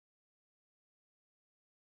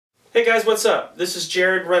Hey guys, what's up? This is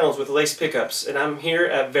Jared Reynolds with Lace Pickups, and I'm here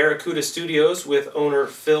at Barracuda Studios with owner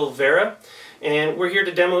Phil Vera, and we're here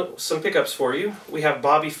to demo some pickups for you. We have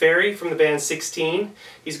Bobby Ferry from the band 16.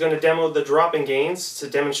 He's going to demo the drop-in gains to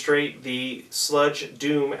demonstrate the sludge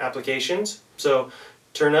doom applications. So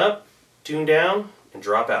turn up, tune down, and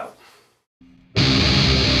drop out.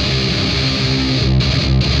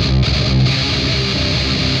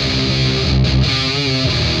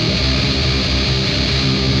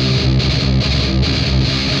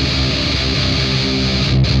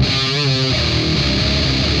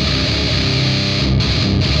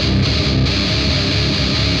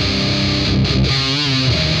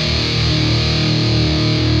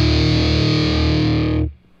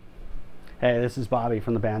 Hey, this is Bobby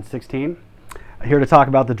from the band 16. Here to talk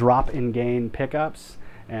about the drop-in gain pickups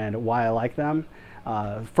and why I like them.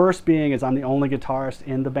 First being is I'm the only guitarist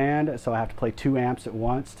in the band, so I have to play 2 amps at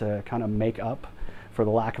once to kind of make up for the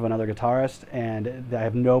lack of another guitarist, and I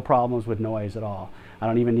have no problems with noise at all. I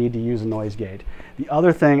don't even need to use a noise gate. The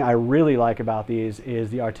other thing I really like about these is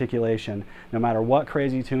the articulation. No matter what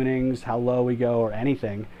crazy tunings, how low we go, or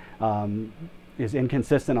anything, is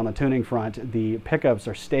inconsistent on the tuning front, the pickups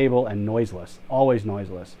are stable and noiseless, always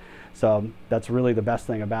noiseless. So that's really the best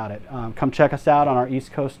thing about it. Come check us out on our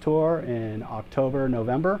East Coast tour in October,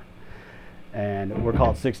 November, and we're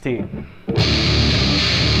called 16.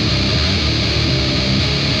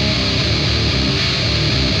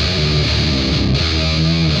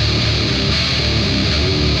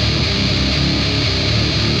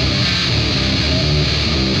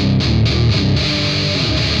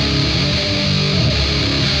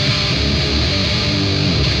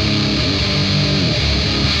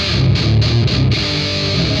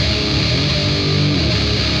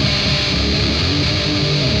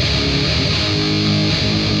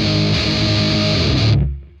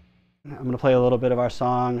 I'm going to play a little bit of our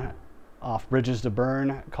song off Bridges to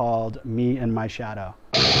Burn called Me and My Shadow.